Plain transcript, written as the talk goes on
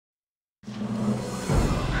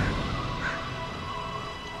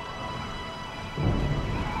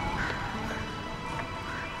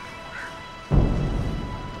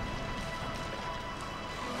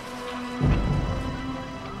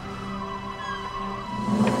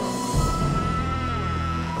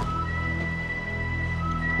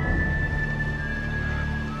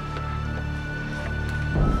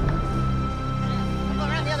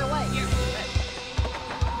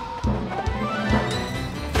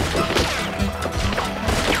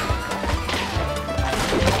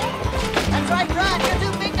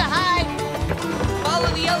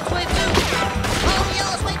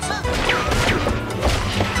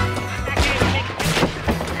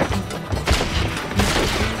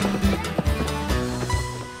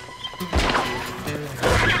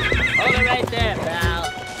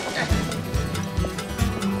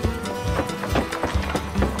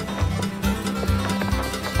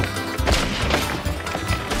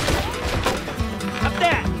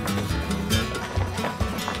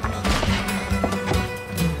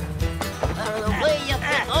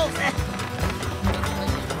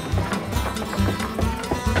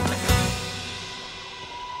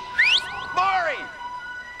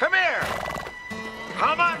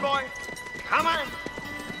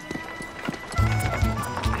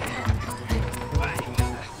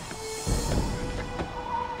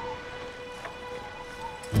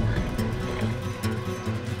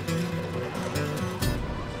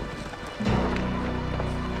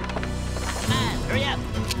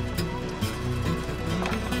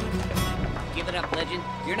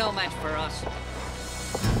You're no match for us.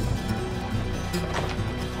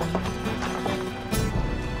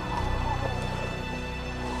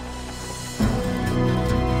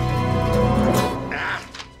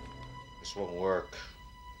 This won't work.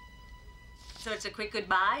 So it's a quick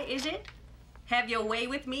goodbye, is it? Have your way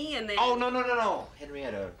with me and then... Oh, no.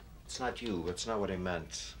 Henrietta, it's not you. That's not what I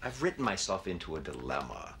meant. I've written myself into a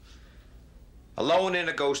dilemma. Alone in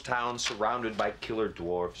a ghost town, surrounded by killer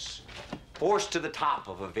dwarfs. Forced to the top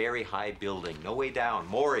of a very high building. No way down.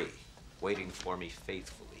 Maury, waiting for me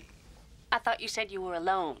faithfully. I thought you said you were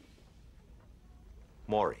alone.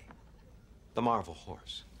 Maury, the Marvel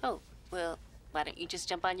horse. Oh, well, why don't you just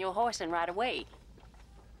jump on your horse and ride away?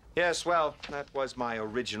 Yes, well, that was my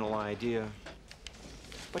original idea.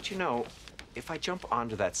 But you know, if I jump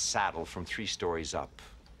onto that saddle from 3 stories up,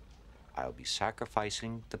 I'll be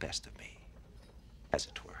sacrificing the best of me, as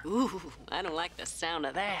it were. Ooh, I don't like the sound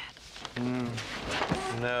of that.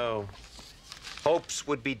 No. Hopes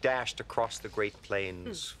would be dashed across the Great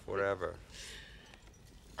Plains forever.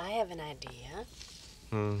 I have an idea.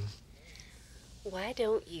 Why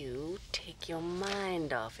don't you take your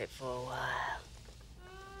mind off it for a while?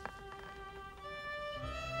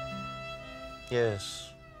 Yes,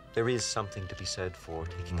 there is something to be said for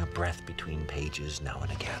taking a breath between pages now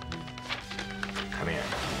and again. Come here.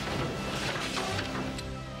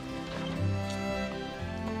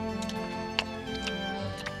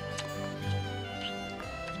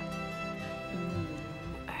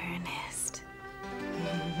 Ernest.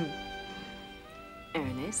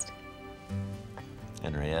 Ernest?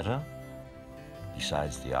 Henrietta,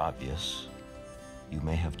 besides the obvious, you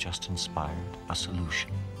may have just inspired a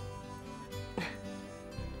solution.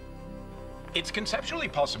 It's conceptually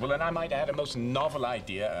possible, and I might add a most novel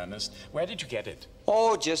idea, Ernest. Where did you get it?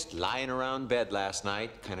 Oh, just lying around bed last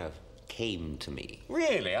night. Kind of came to me.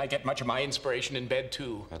 Really? I get much of my inspiration in bed,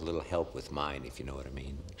 too. Got a little help with mine, if you know what I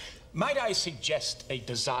mean. Might I suggest a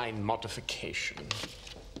design modification?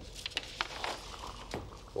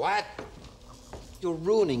 What? You're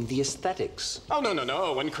ruining the aesthetics. Oh,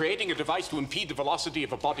 no. When creating a device to impede the velocity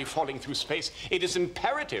of a body falling through space, it is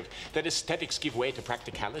imperative that aesthetics give way to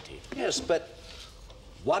practicality. Yes, but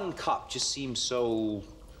one cup just seems so...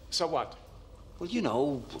 So what? Well, you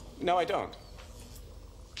know... No, I don't.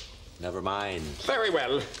 Never mind. Very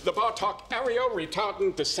well. The Bartok Aereo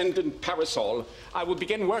Retardant Descendant Parasol. I will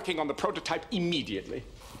begin working on the prototype immediately.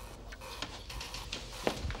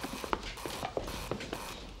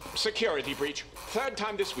 Security breach. 3rd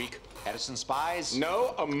time this week. Edison spies?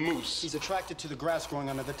 No, a moose. He's attracted to the grass growing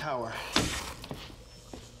under the tower.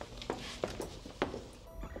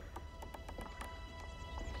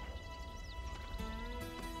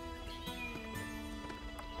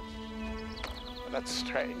 That's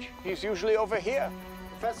strange. He's usually over here.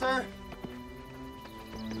 Professor?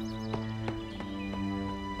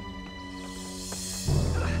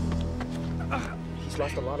 He's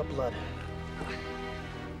lost a lot of blood.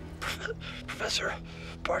 Professor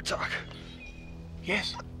Bartok.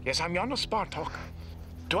 Yes, I'm Jonas Bartok.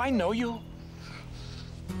 Do I know you?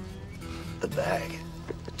 The bag.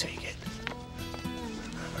 Take it.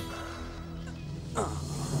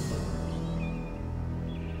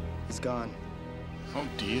 He's gone. Oh,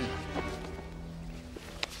 dear.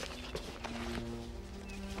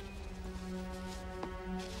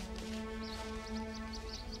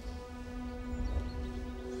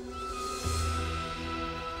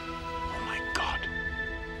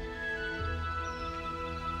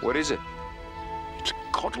 What is it? It's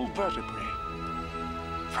caudal vertebrae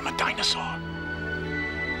from a dinosaur.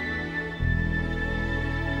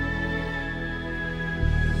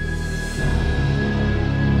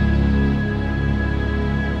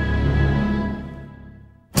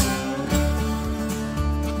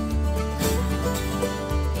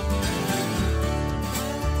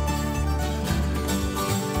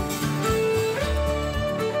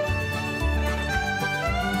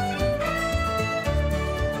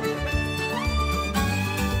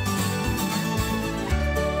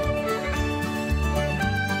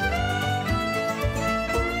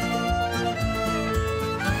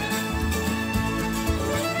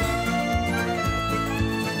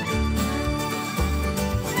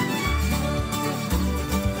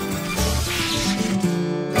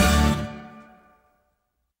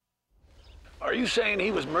 Are you saying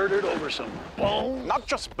he was murdered over some bones? Not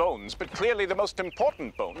just bones, but clearly the most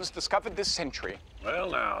important bones discovered this century. Well,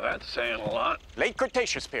 now, that's saying a lot. Late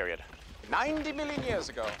Cretaceous period. 90 million years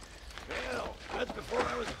ago. Hell, that's before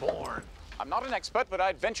I was born. I'm not an expert, but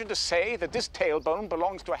I'd venture to say that this tailbone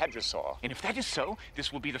belongs to a hadrosaur. And if that is so,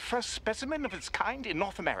 this will be the first specimen of its kind in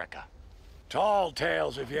North America. Tall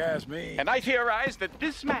tales, if you ask me. And I theorize that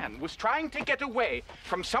this man was trying to get away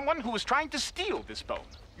from someone who was trying to steal this bone.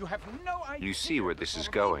 You have no idea. You see where this is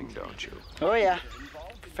going, don't you? Oh, yeah.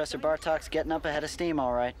 Professor Bartok's getting up ahead of steam,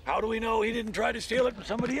 all right. How do we know he didn't try to steal it from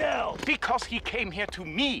somebody else? Because he came here to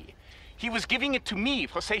me. He was giving it to me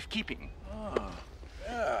for safekeeping. Oh,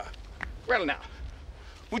 yeah. Well, now,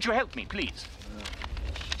 would you help me, please?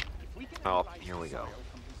 Oh, here we go.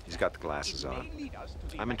 He's got the glasses on.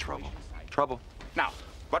 I'm in trouble. Trouble. Now,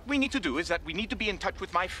 what we need to do is that we need to be in touch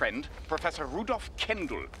with my friend, Professor Rudolph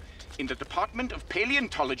Kendall, in the Department of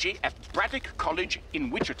Paleontology at Braddock College in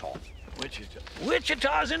Wichita. Wichita.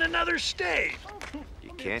 Wichita's in another state.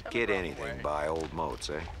 You can't get anything by old moats,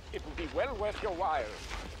 eh? It will be well worth your while.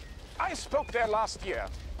 I spoke there last year,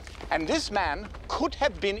 and this man could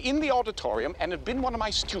have been in the auditorium and have been one of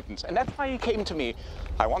my students, and that's why he came to me.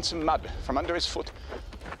 I want some mud from under his foot.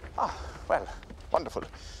 Ah, well, wonderful.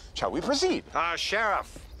 Shall we proceed?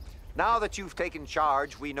 Sheriff, now that you've taken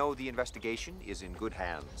charge, we know the investigation is in good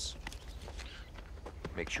hands.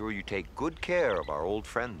 Make sure you take good care of our old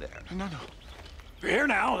friend there. No. Here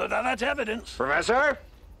now, that's evidence. Professor?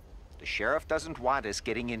 The sheriff doesn't want us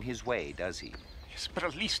getting in his way, does he? Yes, but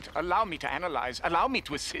at least allow me to analyze. Allow me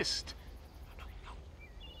to assist.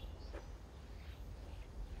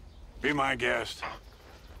 Be my guest.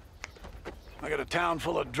 I got a town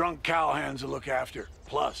full of drunk cowhands to look after.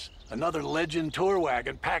 Plus, another legend tour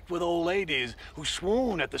wagon packed with old ladies who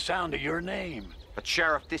swoon at the sound of your name. But,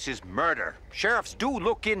 Sheriff, this is murder. Sheriffs do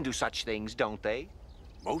look into such things, don't they?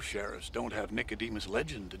 Most sheriffs don't have Nicodemus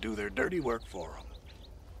Legend to do their dirty work for them.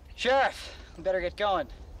 Sheriff, we better get going.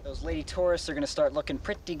 Those lady tourists are gonna start looking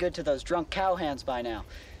pretty good to those drunk cowhands by now.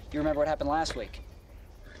 You remember what happened last week?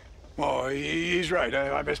 Oh, he's right.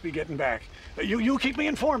 I best be getting back. You keep me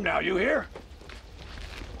informed now, you hear?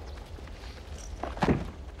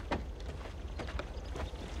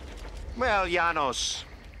 Well, Janos,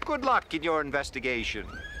 good luck in your investigation.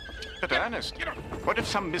 But Ernest, what if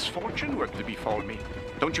some misfortune were to befall me?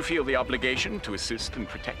 Don't you feel the obligation to assist and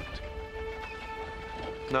protect?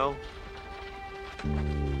 No.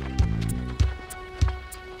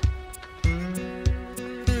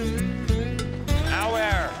 Now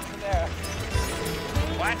where? Over there.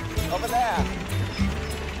 What? Over there.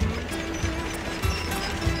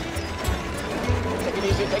 Take it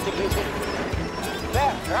easy, take it easy.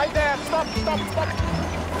 There, right there. Stop.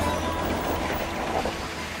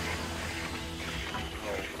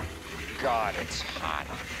 God, it's hot.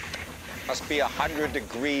 Must be 100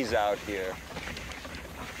 degrees out here.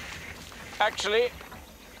 Actually,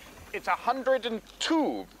 it's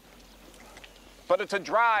 102. But it's a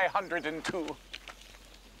dry 102.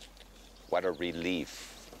 What a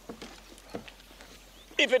relief.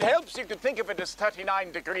 If it helps, you could think of it as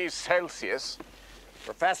 39 degrees Celsius.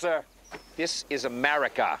 Professor, this is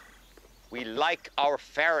America. We like our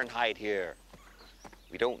Fahrenheit here.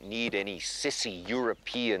 We don't need any sissy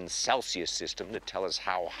European Celsius system to tell us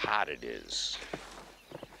how hot it is.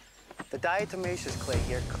 The diatomaceous clay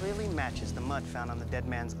here clearly matches the mud found on the dead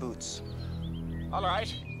man's boots. All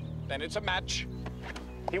right, then it's a match.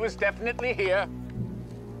 He was definitely here.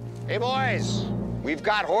 Hey, boys, we've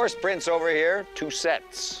got horse prints over here, 2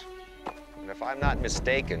 sets. And if I'm not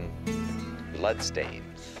mistaken, bloodstains.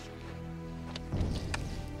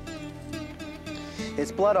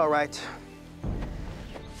 It's blood, all right.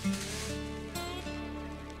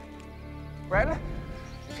 Well,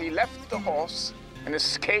 if he left the horse and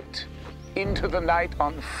escaped into the night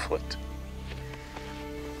on foot.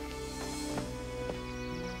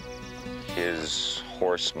 His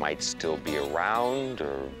horse might still be around,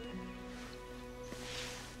 or...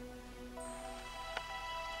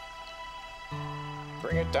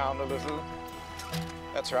 Bring it down a little.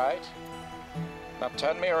 That's right. Now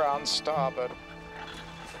turn me around starboard.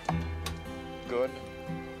 Good.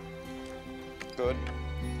 Good.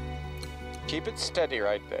 Keep it steady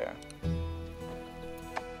right there.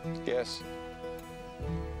 Yes.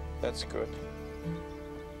 That's good.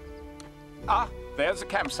 Ah, there's the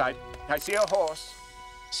campsite. I see a horse.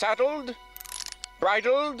 Saddled,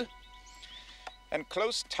 bridled, and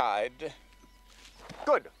close tied.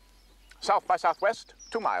 Good. South by southwest,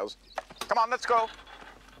 2 miles. Come on, let's go.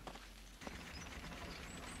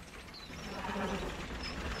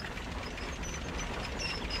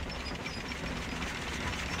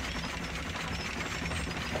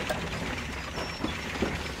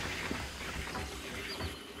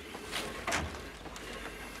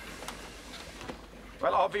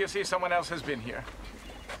 Well, obviously someone else has been here.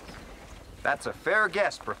 That's a fair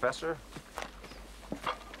guess, Professor.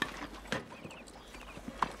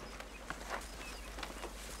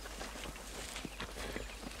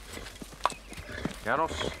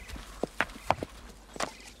 Janos?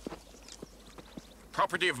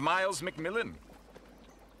 Property of Miles McMillan.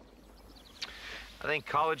 I think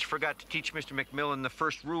college forgot to teach Mr. McMillan the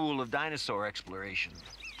first rule of dinosaur exploration.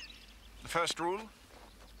 The first rule?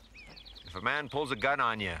 If a man pulls a gun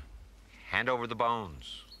on you, hand over the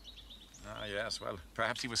bones. Ah, yes, well,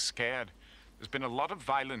 perhaps he was scared. There's been a lot of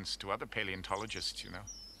violence to other paleontologists, you know.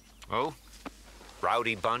 Oh?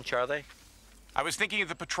 Rowdy bunch, are they? I was thinking of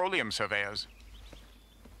the petroleum surveyors.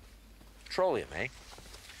 Petroleum, eh?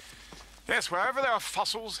 Yes, wherever there are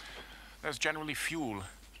fossils, there's generally fuel.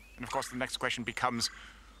 And of course, the next question becomes,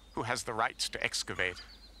 who has the rights to excavate?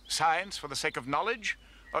 Science for the sake of knowledge,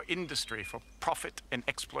 or industry for profit and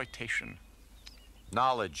exploitation?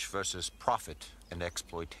 Knowledge versus profit and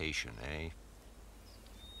exploitation, eh?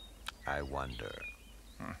 I wonder.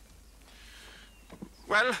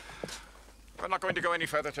 Well, we're not going to go any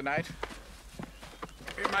further tonight.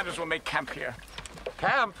 We might as well make camp here.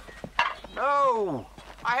 Camp? No!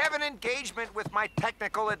 I have an engagement with my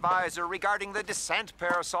technical advisor regarding the descent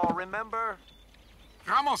parasol, remember?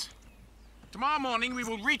 Ramos, tomorrow morning we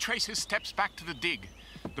will retrace his steps back to the dig.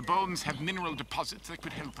 The bones have mineral deposits that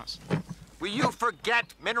could help us. Will you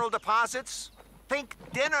forget mineral deposits? Think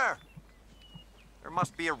dinner! There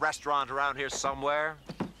must be a restaurant around here somewhere.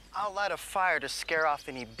 I'll light a fire to scare off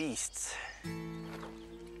any beasts.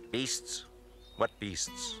 Beasts? What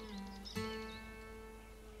beasts?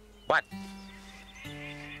 What?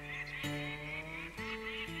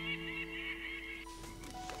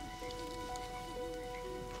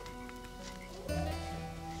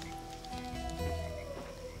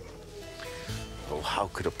 Oh, how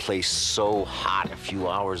could a place so hot a few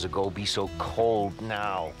hours ago be so cold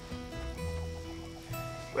now?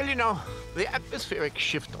 Well, you know, the atmospheric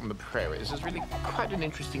shift on the prairies is really quite an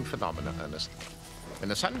interesting phenomenon, Ernest. When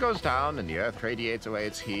the sun goes down and the earth radiates away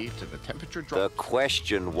its heat and the temperature drops... The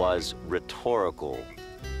question was rhetorical,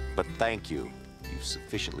 but thank you. You've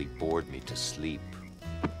sufficiently bored me to sleep.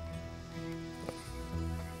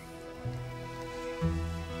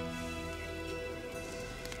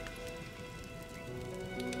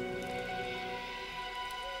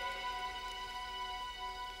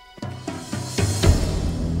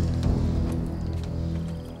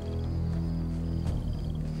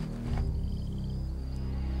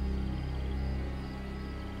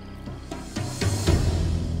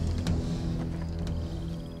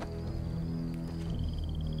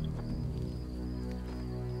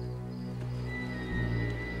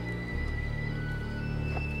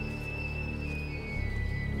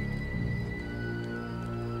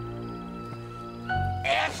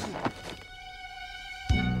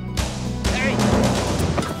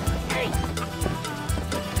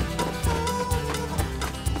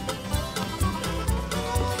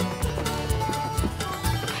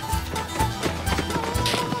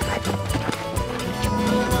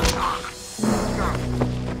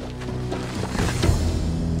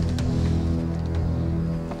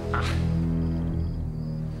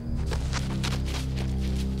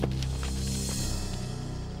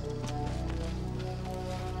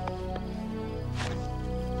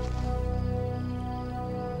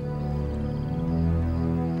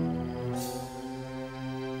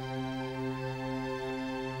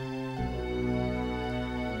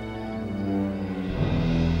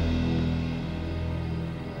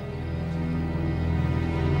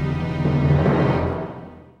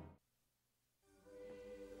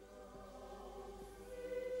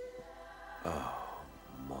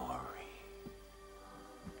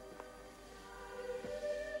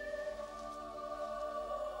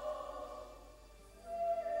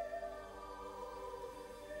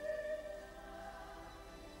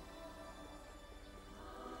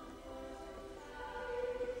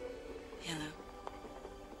 Hello.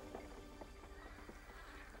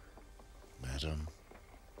 Madam,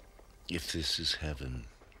 if this is heaven,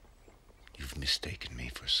 you've mistaken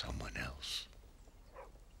me for someone else.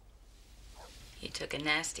 You took a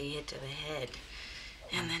nasty hit to the head,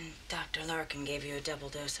 and then Dr. Larkin gave you a double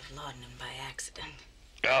dose of laudanum by accident.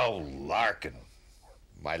 Oh, Larkin.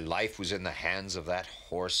 My life was in the hands of that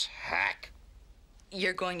horse hack.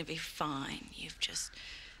 You're going to be fine. You've just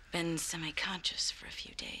been semi-conscious for a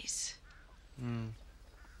few days.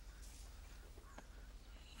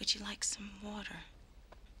 Would you like some water?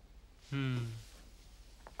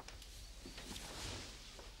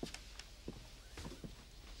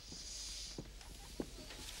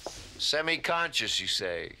 Semi-conscious, you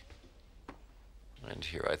say? And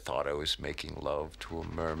here I thought I was making love to a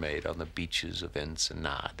mermaid on the beaches of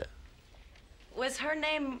Ensenada. Was her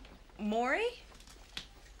name Maury?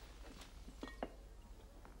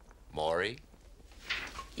 Maury?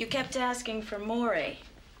 You kept asking for Maury.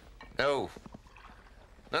 No.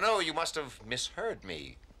 No, you must have misheard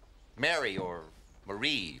me. Mary or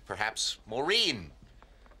Marie, perhaps Maureen.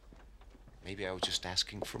 Maybe I was just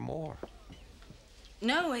asking for more.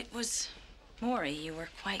 No, it was Maury. You were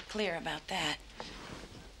quite clear about that.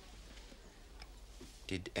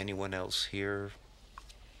 Did anyone else hear?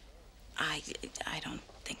 I don't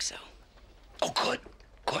think so. Oh, good.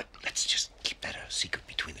 Good. Let's just keep that a secret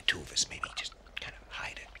between the two of us. Maybe just kind of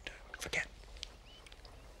hide it. Forget.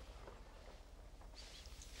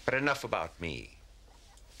 But enough about me.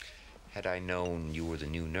 Had I known you were the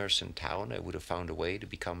new nurse in town, I would have found a way to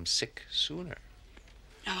become sick sooner.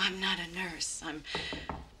 No, I'm not a nurse. I'm...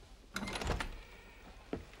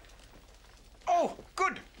 Oh,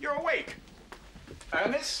 good. You're awake.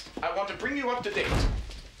 Miss, I want to bring you up to date.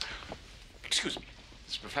 Excuse me.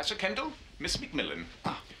 This is Professor Kendall, Miss McMillan.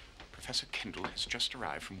 Professor Kendall has just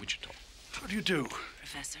arrived from Wichita. How do you do?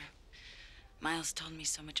 Professor, Miles told me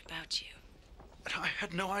so much about you. But I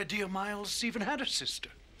had no idea Miles even had a sister.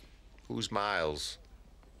 Who's Miles?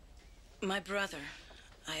 My brother.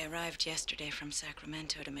 I arrived yesterday from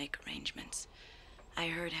Sacramento to make arrangements. I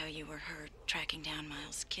heard how you were hurt tracking down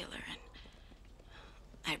Miles' killer, and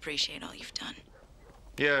I appreciate all you've done.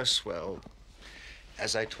 Yes, well,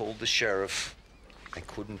 as I told the sheriff, I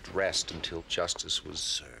couldn't rest until justice was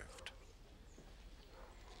served.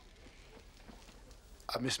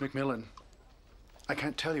 Miss McMillan, I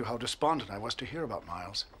can't tell you how despondent I was to hear about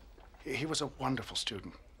Miles. He was a wonderful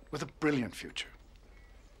student with a brilliant future.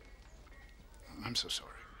 I'm so sorry.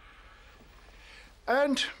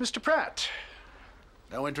 And Mr. Pratt,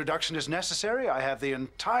 no introduction is necessary. I have the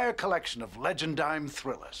entire collection of Legendime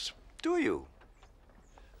thrillers. Do you?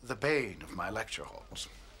 The bane of my lecture halls.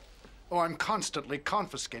 Oh, I'm constantly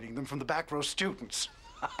confiscating them from the back row students.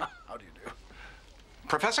 How do you do?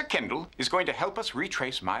 Professor Kendall is going to help us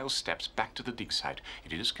retrace Miles' steps back to the dig site.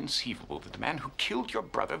 It is conceivable that the man who killed your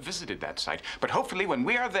brother visited that site. But hopefully when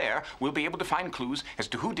we are there, we'll be able to find clues as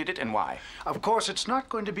to who did it and why. Of course, it's not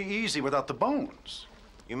going to be easy without the bones.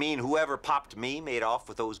 You mean whoever popped me made off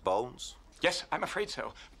with those bones? Yes, I'm afraid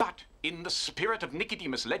so. But in the spirit of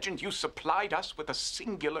Nicodemus' legend, you supplied us with a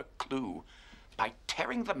singular clue by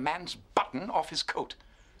tearing the man's button off his coat.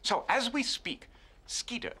 So as we speak,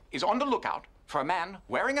 Skeeter is on the lookout for a man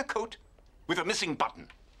wearing a coat with a missing button.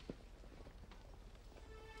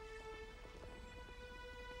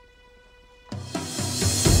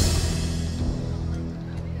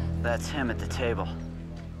 That's him at the table.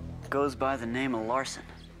 Goes by the name of Larson.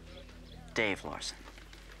 Dave Larson.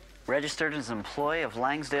 Registered as an employee of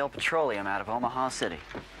Langsdale Petroleum out of Omaha City.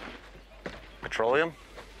 Petroleum?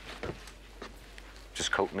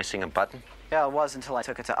 Just coat missing a button? Yeah, it was until I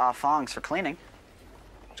took it to Ah Fong's for cleaning.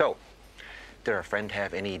 So, did our friend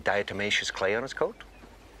have any diatomaceous clay on his coat?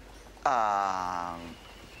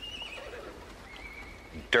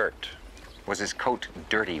 Dirt. Was his coat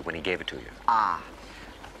dirty when he gave it to you?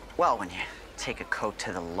 Well, when you take a coat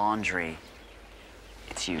to the laundry,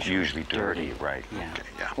 it's usually dirty, right? Yeah. Okay,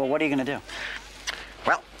 yeah. Well, what are you gonna do?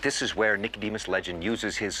 Well, this is where Nicodemus Legend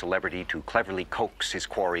uses his celebrity to cleverly coax his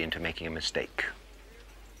quarry into making a mistake.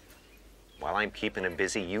 While I'm keeping him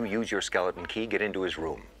busy, you use your skeleton key, get into his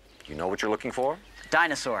room. You know what you're looking for?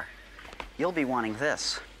 Dinosaur. You'll be wanting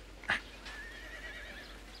this.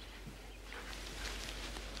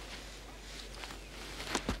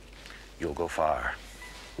 You'll go far.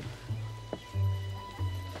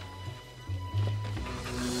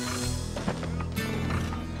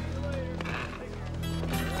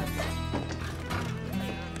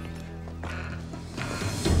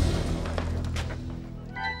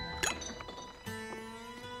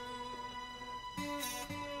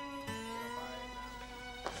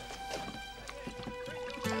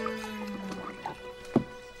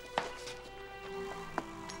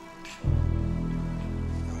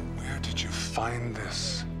 Find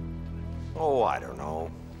this? Oh, I don't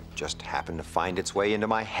know. Just happened to find its way into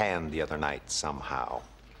my hand the other night somehow.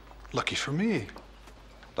 Lucky for me.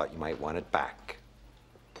 Thought you might want it back.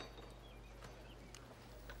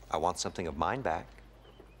 I want something of mine back.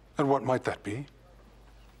 And what might that be?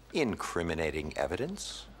 Incriminating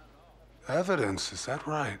evidence. Evidence, is that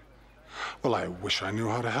right? Well, I wish I knew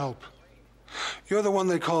how to help. You're the one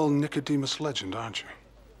they call Nicodemus Legend, aren't you?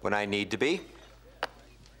 When I need to be.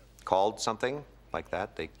 Called something like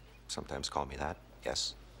that. They sometimes call me that,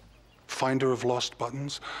 yes. Finder of lost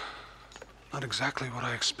buttons? Not exactly what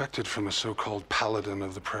I expected from a so-called paladin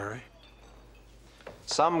of the prairie.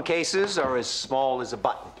 Some cases are as small as a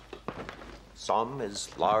button. Some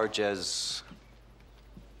as large as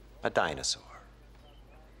a dinosaur.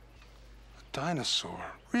 A dinosaur?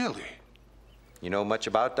 Really? You know much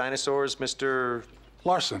about dinosaurs, Mr.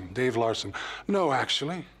 Larson, Dave Larson. No,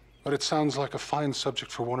 actually. But it sounds like a fine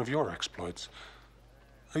subject for one of your exploits.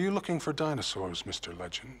 Are you looking for dinosaurs, Mr.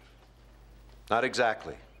 Legend? Not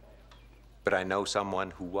exactly. But I know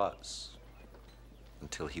someone who was.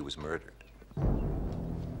 Until he was murdered.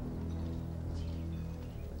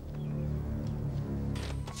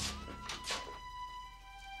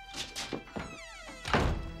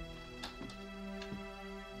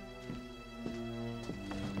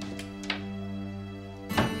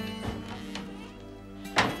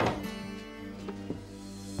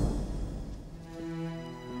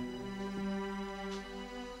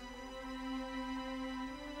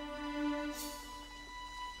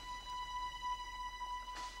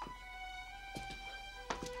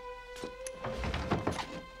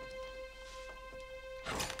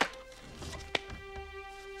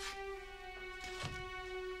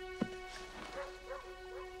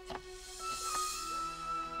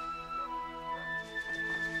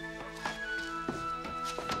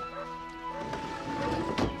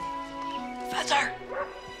 Professor!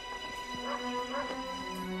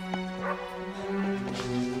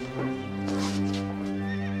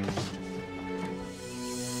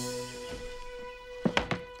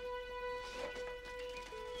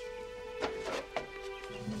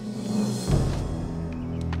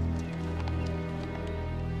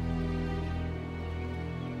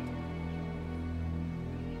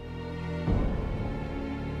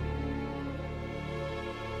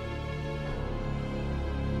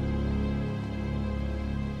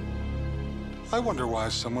 I wonder why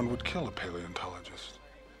someone would kill a paleontologist.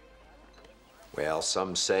 Well,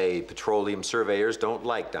 some say petroleum surveyors don't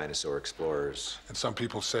like dinosaur explorers. And some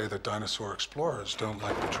people say that dinosaur explorers don't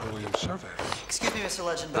like petroleum surveyors. Excuse me, Mr.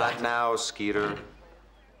 Legend, Not now, Skeeter.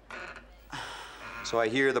 So I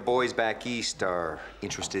hear the boys back east are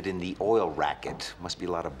interested in the oil racket. Must be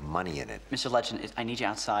a lot of money in it. Mr. Legend, I need you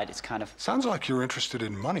outside. It's kind of... Sounds like you're interested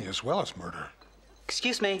in money as well as murder.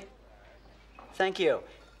 Excuse me. Thank you.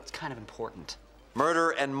 It's kind of important. Murder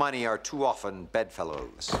and money are too often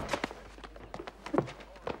bedfellows.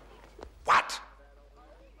 What?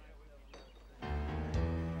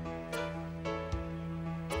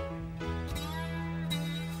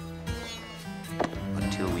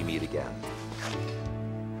 Until we meet again.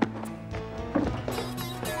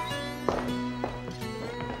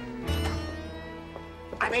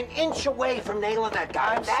 I'm an inch away from nailing that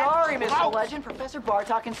guy. I'm sorry, Mr. Legend. Professor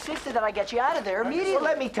Bartok insisted that I get you out of there immediately. Well,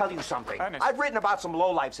 let me tell you something. Ernest. I've written about some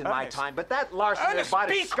lowlifes in my time, but that Larson is Ernest, about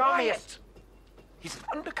be as scummiest. quiet! He's an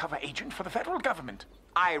undercover agent for the federal government.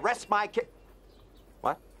 I rest my case.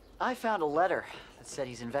 What? I found a letter that said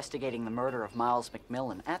he's investigating the murder of Miles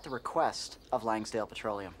McMillan at the request of Langsdale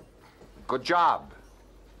Petroleum. Good job,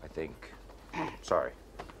 I think. Sorry.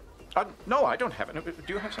 No, I don't have it.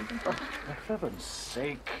 Do you have something? For heaven's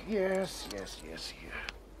sake. Yes.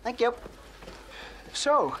 Thank you.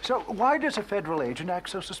 So why does a federal agent act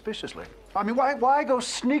so suspiciously? I mean, why go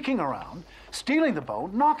sneaking around, stealing the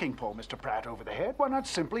bone, knocking poor Mr. Pratt over the head? Why not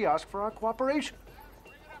simply ask for our cooperation?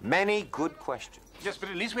 Many good questions. Yes, but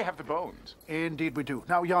at least we have the bones. Indeed we do.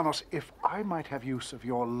 Now, Janos, if I might have use of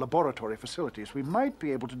your laboratory facilities, we might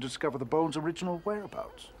be able to discover the bone's original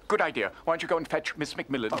whereabouts. Good idea. Why don't you go and fetch Miss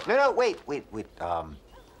McMillan? No, wait.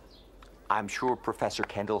 I'm sure Professor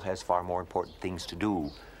Kendall has far more important things to do.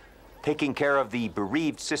 Taking care of the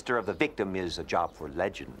bereaved sister of the victim is a job for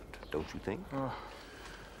Legend, don't you think?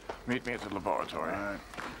 Meet me at the laboratory.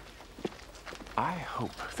 I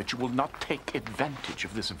hope that you will not take advantage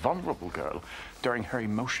of this vulnerable girl during her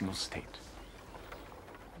emotional state.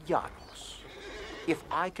 Janos, if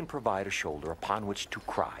I can provide a shoulder upon which to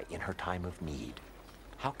cry in her time of need,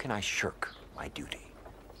 how can I shirk my duty?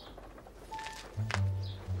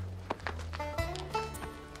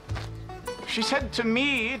 She said to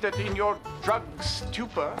me that in your drug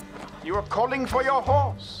stupor, you were calling for your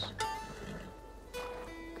horse.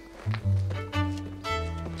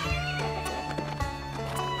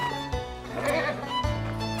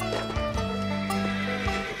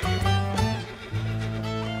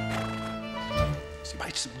 By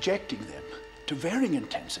subjecting them to varying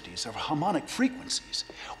intensities of harmonic frequencies,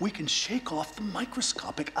 we can shake off the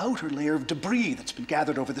microscopic outer layer of debris that's been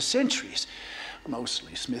gathered over the centuries,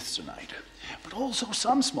 mostly smithsonite, but also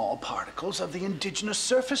some small particles of the indigenous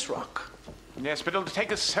surface rock. Yes, but it'll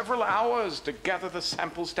take us several hours to gather the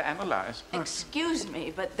samples to analyze. Excuse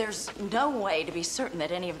me, but there's no way to be certain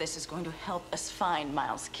that any of this is going to help us find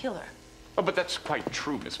Miles' killer. Oh, but that's quite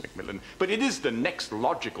true, Miss McMillan. But it is the next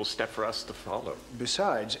logical step for us to follow.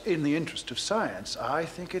 Besides, in the interest of science, I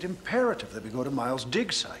think it imperative that we go to Miles'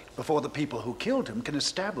 dig site before the people who killed him can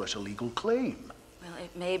establish a legal claim. Well,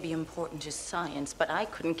 it may be important to science, but I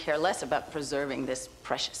couldn't care less about preserving this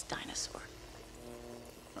precious dinosaur.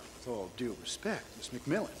 With all due respect, Miss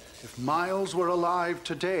McMillan, if Miles were alive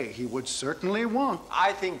today, he would certainly want...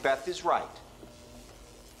 I think Beth is right.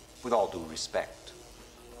 With all due respect.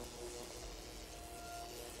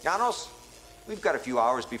 Janos, we've got a few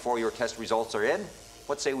hours before your test results are in.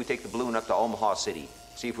 What say we take the balloon up to Omaha City,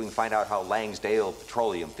 see if we can find out how Langsdale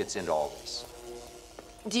Petroleum fits into all this.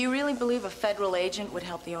 Do you really believe a federal agent would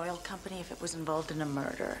help the oil company if it was involved in a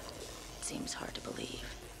murder? It seems hard to believe.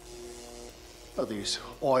 Well, these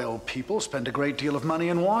oil people spend a great deal of money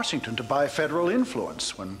in Washington to buy federal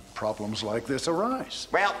influence when problems like this arise.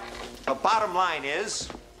 Well, the bottom line is,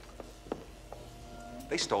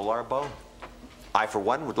 they stole our bone. I, for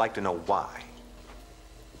one, would like to know why.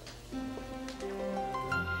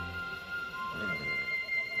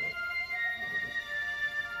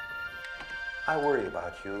 I worry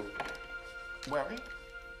about you. Worry?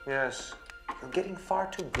 Yes. You're getting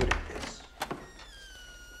far too good at this.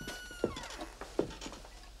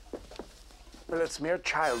 Well, it's mere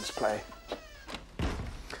child's play.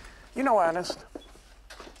 You know, Ernest,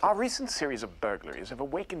 our recent series of burglaries have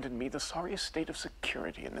awakened in me the sorriest state of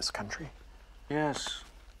security in this country. Yes.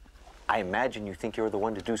 I imagine you think you're the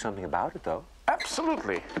one to do something about it, though.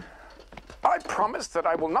 Absolutely. I promise that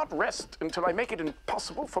I will not rest until I make it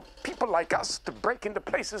impossible for people like us to break into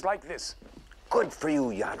places like this. Good for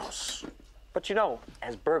you, Janos. But you know,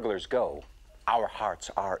 as burglars go, our hearts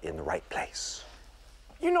are in the right place.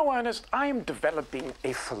 You know, Ernest, I am developing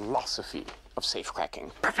a philosophy of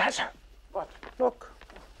safecracking. Professor! What? Look.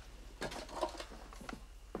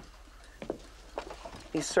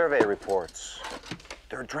 These survey reports,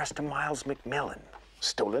 they're addressed to Miles McMillan.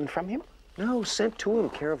 Stolen from him? No, sent to him,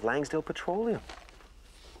 care of Langsdale Petroleum.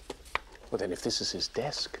 Well, then if this is his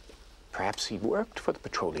desk, perhaps he worked for the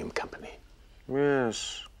petroleum company.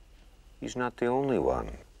 Yes. He's not the only one.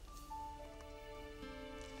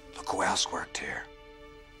 Look who else worked here.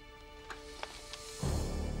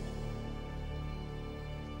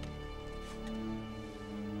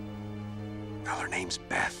 Well, her name's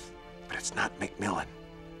Beth, but it's not McMillan.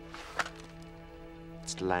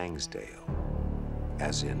 It's Langsdale.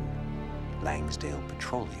 As in Langsdale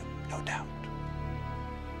Petroleum, no doubt.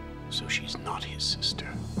 So she's not his sister.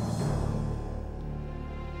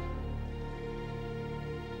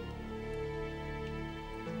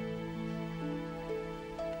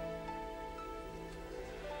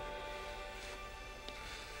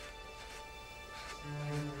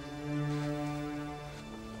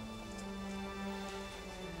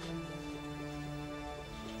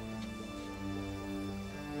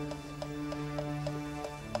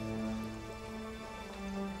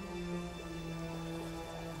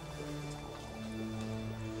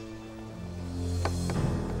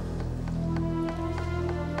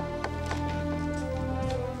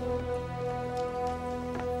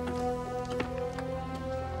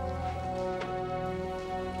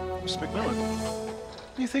 Miss McMillan,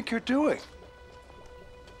 what do you think you're doing?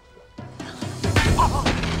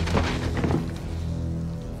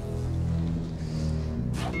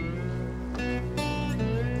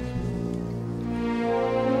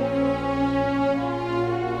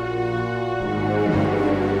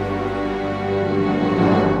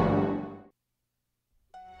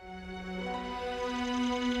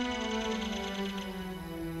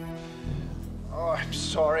 Oh, I'm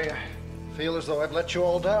sorry. I feel as though I've let you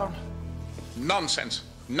all down. Nonsense.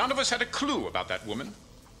 None of us had a clue about that woman.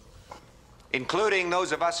 Including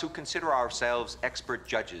those of us who consider ourselves expert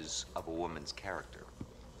judges of a woman's character.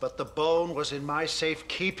 But the bone was in my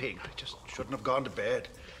safekeeping. I just shouldn't have gone to bed.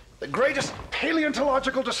 The greatest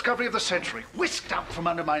paleontological discovery of the century, whisked out from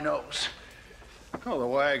under my nose. Oh, the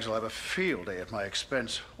wags will have a field day at my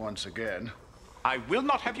expense once again. I will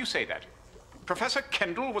not have you say that. Professor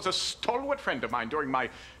Kendall was a stalwart friend of mine during my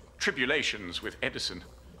tribulations with Edison.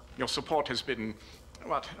 Your support has been,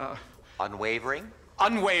 Unwavering?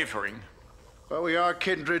 unwavering. Well, we are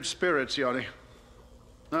kindred spirits, Yanni.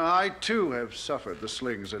 Now, I, too, have suffered the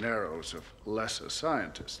slings and arrows of lesser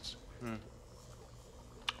scientists.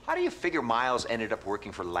 How do you figure Miles ended up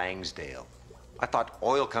working for Langsdale? I thought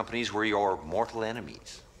oil companies were your mortal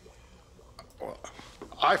enemies. Well,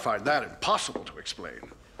 I find that impossible to explain.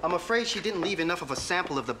 I'm afraid she didn't leave enough of a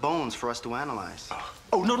sample of the bones for us to analyze.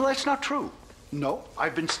 Oh, no, that's not true. No,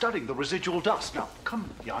 I've been studying the residual dust. Now, come,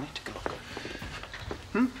 Yanni, take a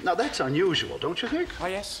look. Now, that's unusual, don't you think? Oh,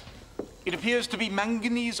 yes. It appears to be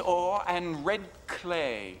manganese ore and red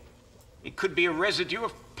clay. It could be a residue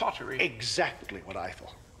of pottery. Exactly what I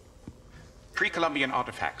thought. Pre-Columbian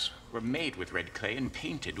artifacts were made with red clay and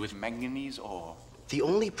painted with manganese ore. The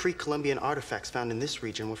only pre-Columbian artifacts found in this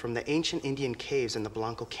region were from the ancient Indian caves in the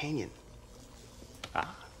Blanco Canyon.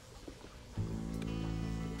 Ah.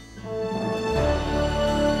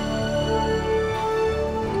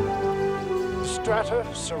 The strata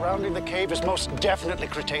surrounding the cave is most definitely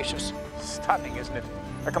Cretaceous. Stunning, isn't it?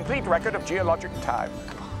 A complete record of geologic time.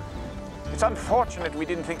 It's unfortunate we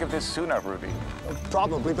didn't think of this sooner, Ruby.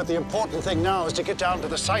 Probably, but the important thing now is to get down to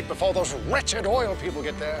the site before those wretched oil people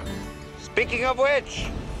get there. Speaking of which,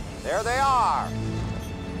 there they are.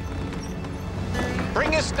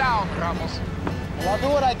 Bring us down, Ramos. Well, I'll do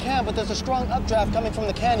what I can, but there's a strong updraft coming from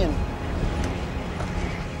the canyon.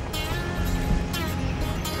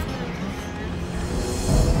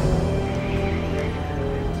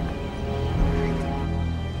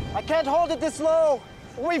 I can't hold it this low.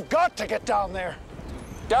 We've got to get down there.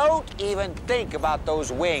 Don't even think about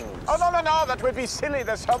those wings. Oh, no, that would be silly.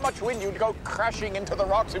 There's so much wind, you'd go crashing into the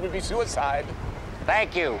rocks. It would be suicide.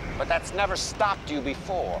 Thank you, but that's never stopped you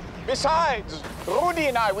before. Besides, Rudy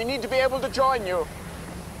and I, we need to be able to join you.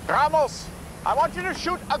 Ramos, I want you to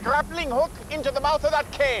shoot a grappling hook into the mouth of that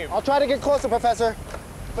cave. I'll try to get closer, Professor.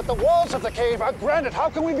 But the walls of the cave are granite. How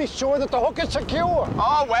can we be sure that the hook is secure?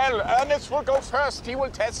 Oh, well, Ernest will go first. He will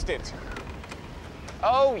test it.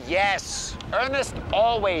 Oh, yes. Ernest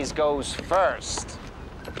always goes first.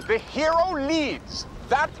 The hero leads.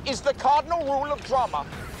 That is the cardinal rule of drama.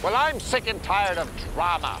 Well, I'm sick and tired of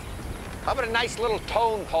drama. How about a nice little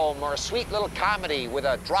tone poem or a sweet little comedy with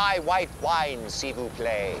a dry white wine, s'il vous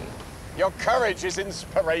plaît? Your courage is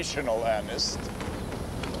inspirational, Ernest.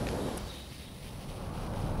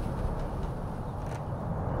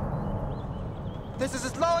 This is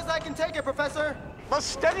as low as I can take it, Professor. But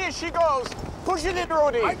steady as she goes. Pushing it,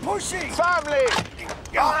 Rudy. I'm pushing. Firmly.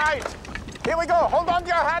 All right. Here we go. Hold on to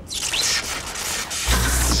your hat.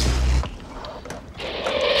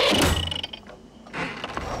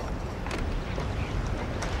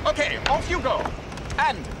 Okay, off you go.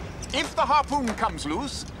 And if the harpoon comes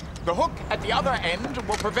loose, the hook at the other end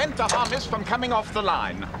will prevent the harness from coming off the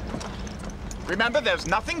line. Remember, there's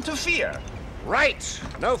nothing to fear. Right.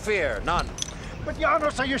 No fear. None. But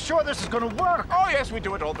Janos, are you sure this is going to work? Oh, yes, we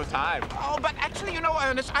do it all the time. Oh, but actually, you know,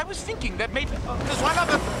 Ernest, I was thinking that maybe there's one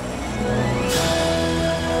other...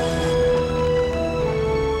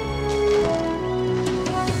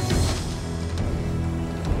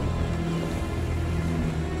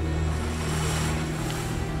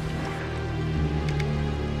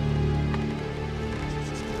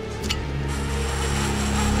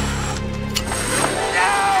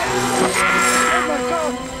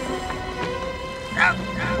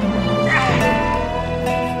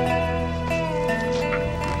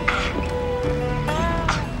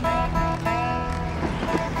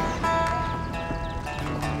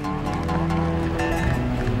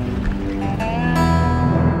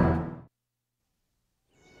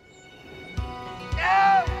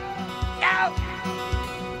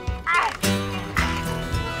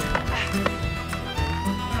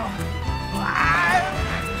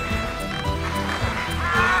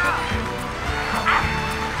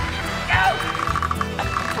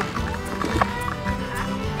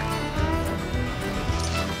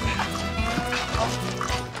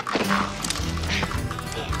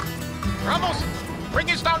 Ramos, bring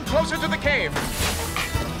us down closer to the cave.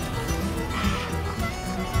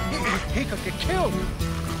 He could get killed.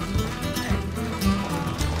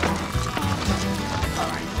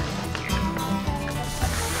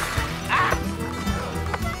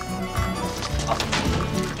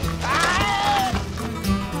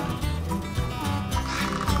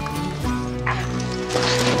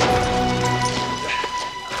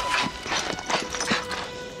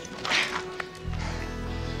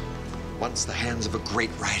 Once the hands of a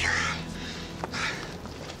great writer.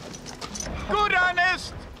 Good,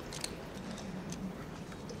 Ernest!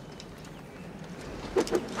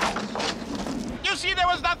 You see, there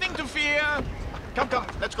was nothing to fear. Come,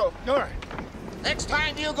 let's go. All right. Next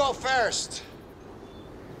time you go first.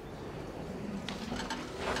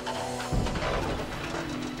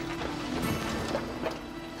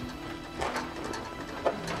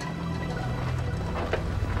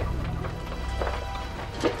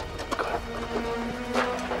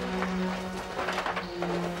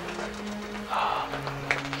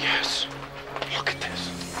 Yes. Look at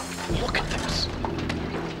this. Look at this.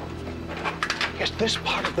 Yes, this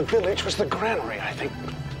part of the village was the granary, I think,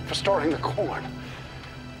 for storing the corn.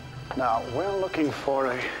 Now, we're looking for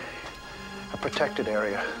a protected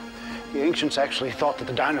area. The ancients actually thought that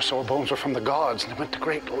the dinosaur bones were from the gods, and they went to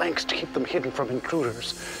great lengths to keep them hidden from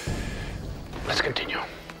intruders. Let's continue.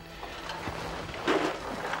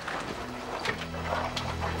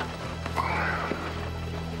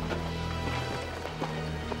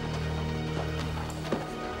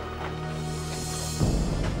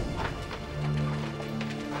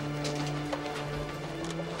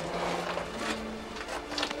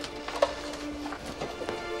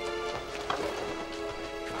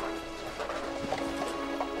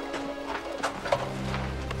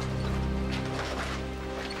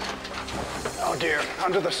 Oh dear,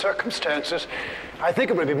 under the circumstances, I think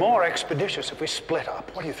it would be more expeditious if we split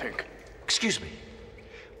up. What do you think? Excuse me,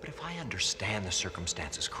 but if I understand the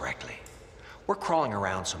circumstances correctly, we're crawling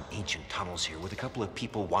around some ancient tunnels here with a couple of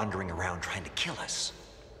people wandering around trying to kill us.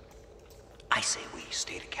 I say we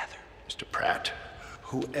stay together. Mr. Pratt,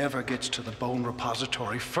 whoever gets to the bone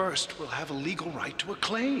repository first will have a legal right to a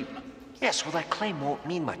claim. Yes, well, that claim won't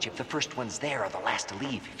mean much if the first ones there are the last to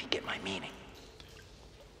leave, if you get my meaning.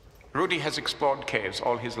 Rudy has explored caves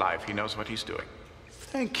all his life. He knows what he's doing.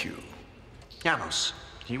 Thank you. Janos.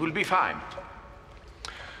 He will be fine.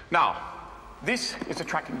 Now, this is a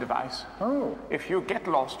tracking device. Oh. If you get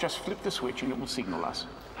lost, just flip the switch and it will signal us.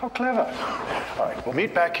 How clever. All right, we'll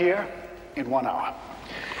meet back here in 1 hour.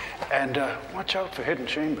 And watch out for hidden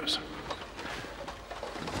chambers.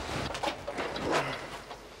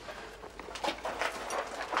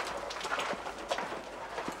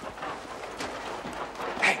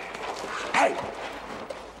 Hey!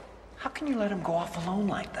 How can you let him go off alone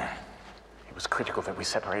like that? It was critical that we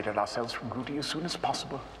separated ourselves from Rudy as soon as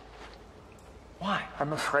possible. Why?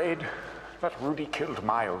 I'm afraid that Rudy killed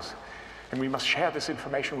Miles, and we must share this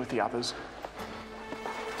information with the others.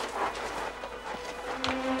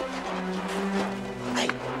 Hey!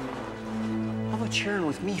 How about sharing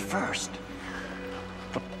with me first?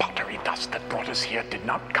 The pottery dust that brought us here did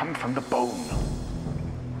not come from the bone.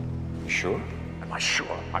 Sure? Am I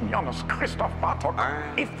sure? I'm Janos Christoph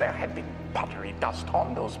Bartok. If there had been pottery dust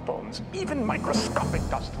on those bones, even microscopic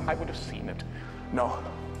dust, I would have seen it. No.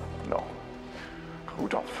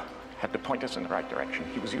 Rudolph had to point us in the right direction.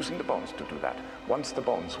 He was using the bones to do that. Once the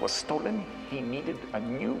bones were stolen, he needed a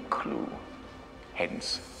new clue.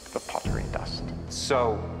 Hence, the pottery dust.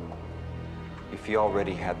 So, if he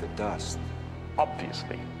already had the dust...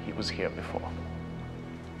 Obviously, he was here before.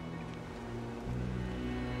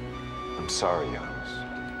 I'm sorry, Janos.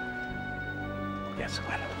 Yes,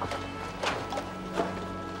 well.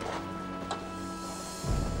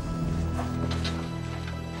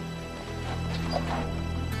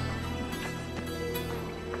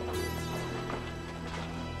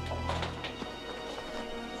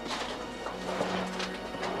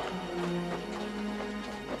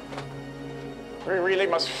 We really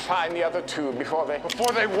must find the other two before they...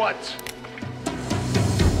 Before they what?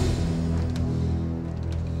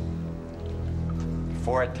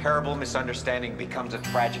 Before a terrible misunderstanding becomes a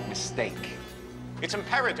tragic mistake. It's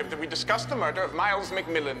imperative that we discuss the murder of Miles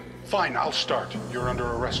McMillan. Fine, I'll start. You're under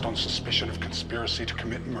arrest on suspicion of conspiracy to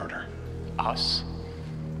commit murder. Us?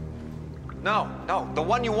 No, the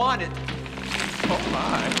one you wanted. Oh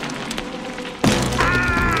my.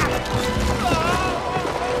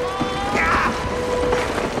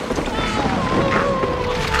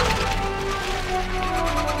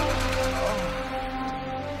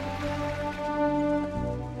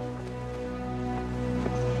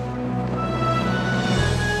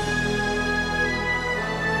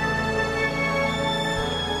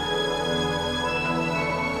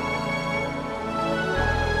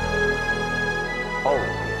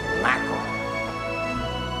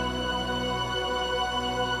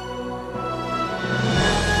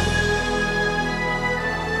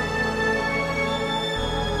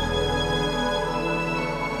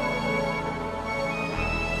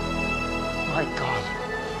 My God.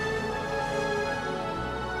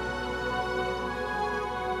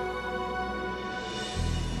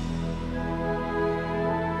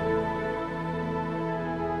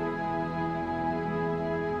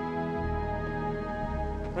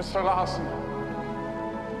 Mr. Larson,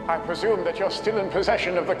 I presume that you're still in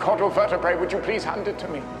possession of the caudal vertebrae. Would you please hand it to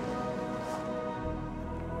me?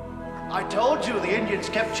 I told you the Indians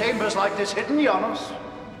kept chambers like this hidden, Janos.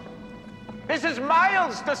 This is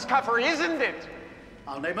Miles' discovery, isn't it?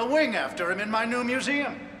 I'll name a wing after him in my new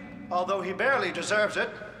museum, although he barely deserves it,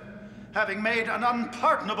 having made an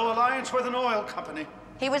unpardonable alliance with an oil company.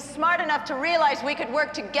 He was smart enough to realize we could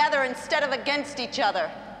work together instead of against each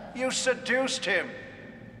other. You seduced him.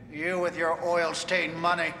 You with your oil-stained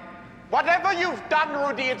money. Whatever you've done,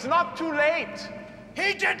 Rudy, it's not too late.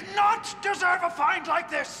 He did not deserve a find like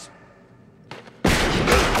this!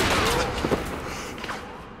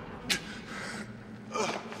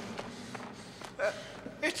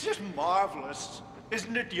 It's just marvelous,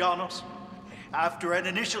 isn't it, Janos? After an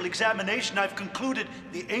initial examination, I've concluded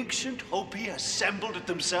the ancient Hopi assembled it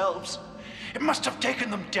themselves. It must have taken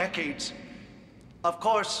them decades. Of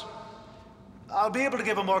course, I'll be able to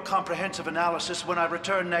give a more comprehensive analysis when I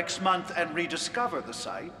return next month and rediscover the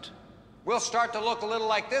site. We'll start to look a little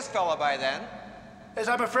like this fella by then. As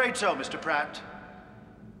I'm afraid so, Mr. Pratt.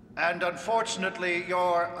 And unfortunately,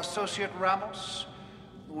 your associate Ramos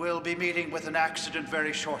will be meeting with an accident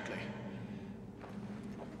very shortly.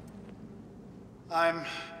 I'm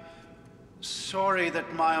sorry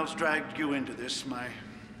that Miles dragged you into this, my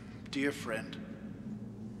dear friend.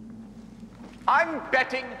 I'm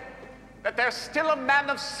betting that there's still a man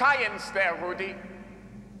of science there, Rudy.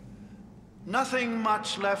 Nothing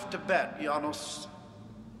much left to bet, Janos.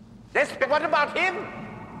 Yes, but what about him?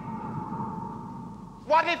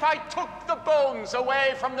 What if I took the bones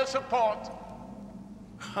away from the support?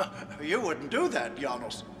 You wouldn't do that,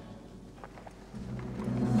 Janos.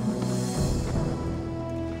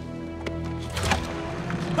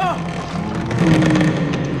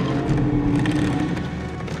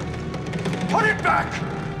 Put it back!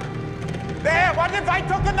 There, what if I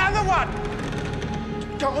took another one?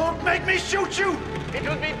 Don't make me shoot you! It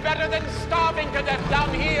would be better than starving to death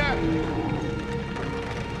down here.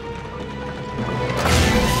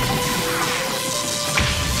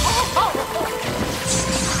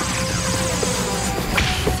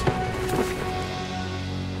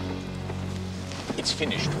 It's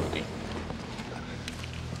finished, Rudy.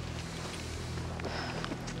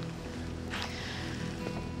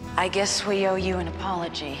 I guess we owe you an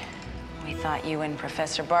apology. We thought you and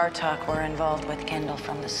Professor Bartok were involved with Kendall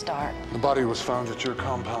from the start. The body was found at your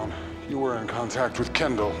compound. You were in contact with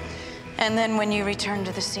Kendall. And then when you returned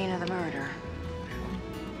to the scene of the murder.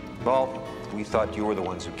 Well, we thought you were the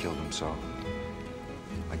ones who killed him, so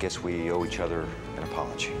I guess we owe each other an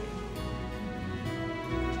apology.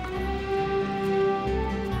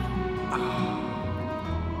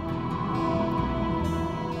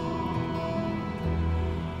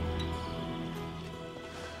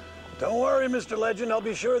 Don't worry, Mr. Legend. I'll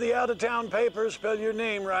be sure the out-of-town papers spell your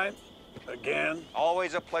name right. Again.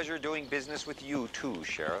 Always a pleasure doing business with you, too,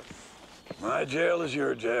 Sheriff. My jail is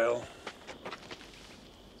your jail.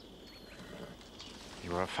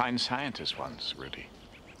 You were a fine scientist once, Rudy.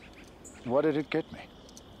 What did it get me?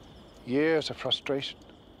 Years of frustration?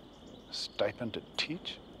 A stipend to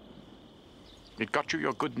teach? It got you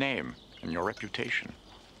your good name and your reputation.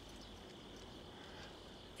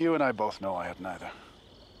 You and I both know I had neither.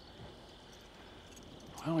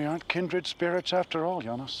 Well, we aren't kindred spirits after all,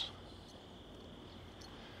 Janos.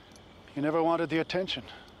 You never wanted the attention.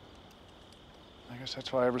 I guess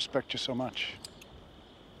that's why I respect you so much.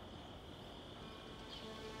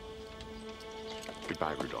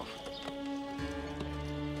 Goodbye, Rudolph.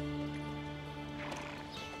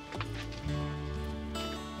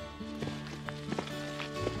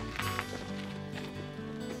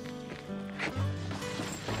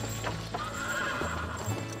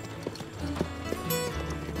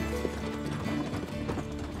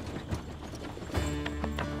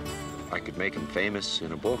 I could make him famous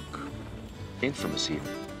in a book. Infamous, even.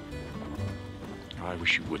 I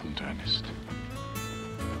wish you wouldn't, Ernest.